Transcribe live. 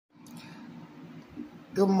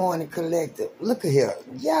Good morning, collective. Look at here.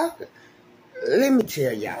 Y'all, let me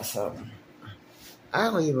tell y'all something.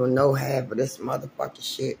 I don't even know half of this motherfucking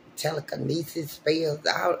shit. Telekinesis, spells,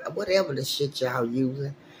 whatever the shit y'all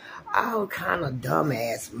using. All kind of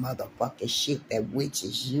dumbass motherfucking shit that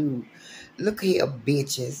witches use. Look here,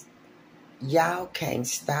 bitches. Y'all can't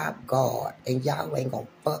stop God, and y'all ain't gonna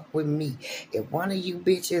fuck with me. If one of you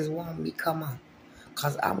bitches want me, come on.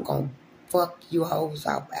 Because I'm gonna fuck you hoes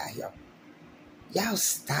out out here. Y'all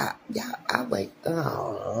stop. Y'all, I wait.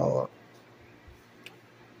 Oh,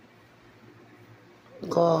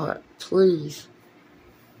 God, please.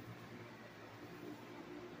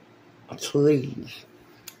 Please.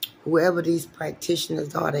 Whoever these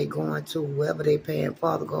practitioners are they going to, whoever they paying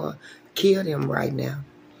Father God, kill them right now.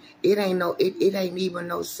 It ain't even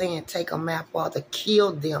no saying take them out, Father.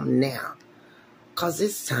 Kill them now. Because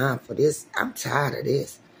it's time for this. I'm tired of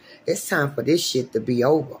this. It's time for this shit to be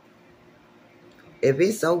over. If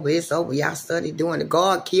it's over, it's over. Y'all study doing it.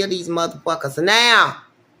 God, kill these motherfuckers now.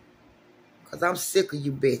 Because I'm sick of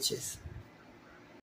you bitches.